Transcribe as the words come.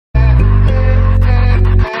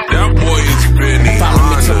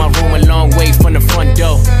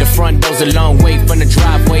door. The front door's a long way from the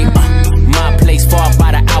driveway. My place far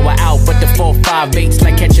by the hour out, but the 458's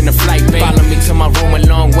like catching a flight, babe. Follow me to my room a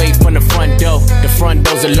long way from the front door. The front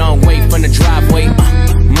door's a long way from the driveway.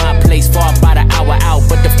 My place far by the hour out,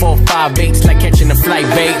 but the 458's like catching a flight,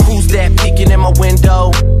 babe. Who's that peeking in my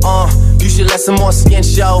window? You should let some more skin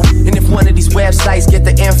show. And if one of these websites get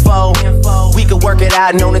the info, we could work it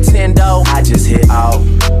out, no Nintendo. I just hit alt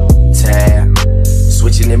tab,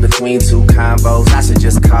 switching in between two combos. I should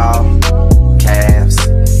just call cabs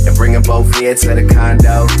and bring them both here to the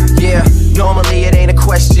condo. Yeah, normally it ain't a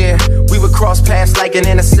question. We would cross paths like an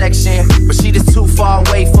intersection, but she just too far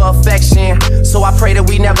away for affection. So I pray that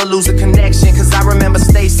we never lose a connection. Cause I remember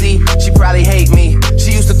Stacy, she probably hate me.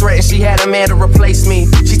 She used to threaten she had a man to replace me.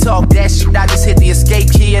 She talked that shit, I just hit the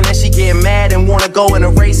escape key. And then she get mad and wanna go and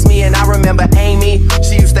erase me. And I remember Amy,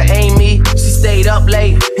 she used to aim me. She stayed up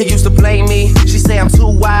late and used to blame me. She say I'm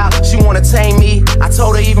too wild, she wanna tame me. I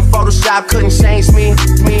told her even Photoshop couldn't change me.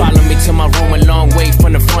 Follow me to my room a long way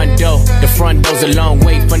from the front door. The front door's a long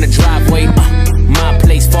way from the driveway. My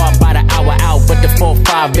place far by the hour out, but the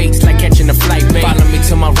 458's like catching a flight, babe. Follow me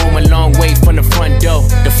to my room a long way from the front door.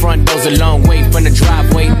 The front door's a long way from the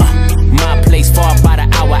driveway. My place far by the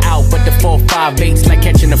hour out, but the 458's like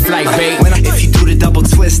catching a flight, babe. If you do the double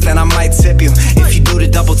twist, then I might tip you. If you do the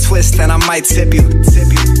double twist, then I might tip you.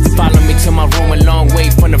 Follow me to my room a long way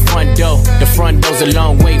from the front door. The front door's a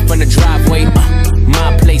long way from the driveway.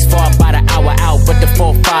 My place far by the hour out, but the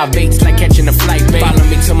 458's like catching a flight, babe. Follow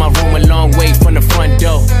me to my room a long way from the front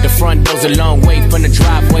door. The front door's a long way from the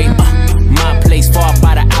driveway. My place far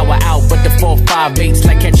by the hour out, but the 458's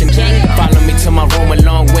like catching. Follow me to my room a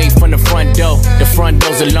long way from the front door. The front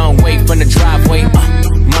door's a long way from the driveway.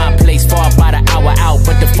 My place far by the hour out,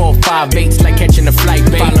 but the 458's like catching a flight,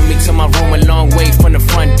 babe. Follow me to my room a long way from the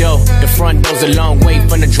front door. The front door's a long way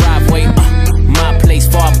from the driveway. My place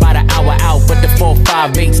far by the hour out, but the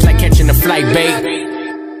 458's like catching a flight, babe.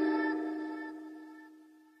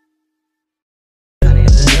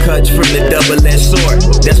 Cuts from the double-edged sword,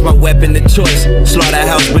 that's my weapon of choice.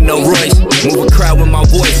 Slaughterhouse with no Royce, move a crowd with my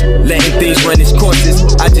voice, letting things run its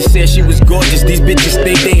courses. I just said she was gorgeous, these bitches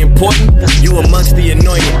think they important. You amongst the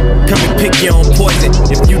anointed, come and pick your own poison.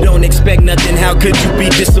 If you don't expect nothing, how could you be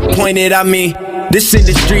disappointed? I mean, this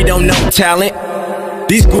industry don't know talent.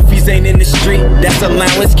 These goofies ain't in the street, that's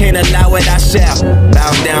allowance, can't allow it, I shall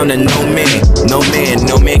bow down to no man, no man,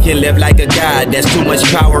 no man can live like a god, that's too much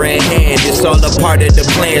power in hand, it's all a part of the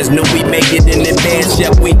plans, knew we make it in advance,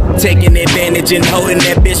 yeah we taking advantage and holding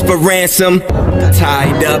that bitch for ransom,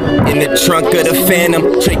 tied up in the trunk of the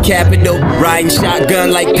Phantom, straight capital, riding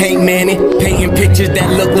shotgun like Paint Manning, painting pictures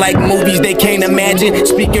that look like movies they can't imagine,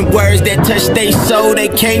 speaking words that touch they soul they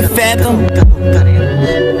can't fathom.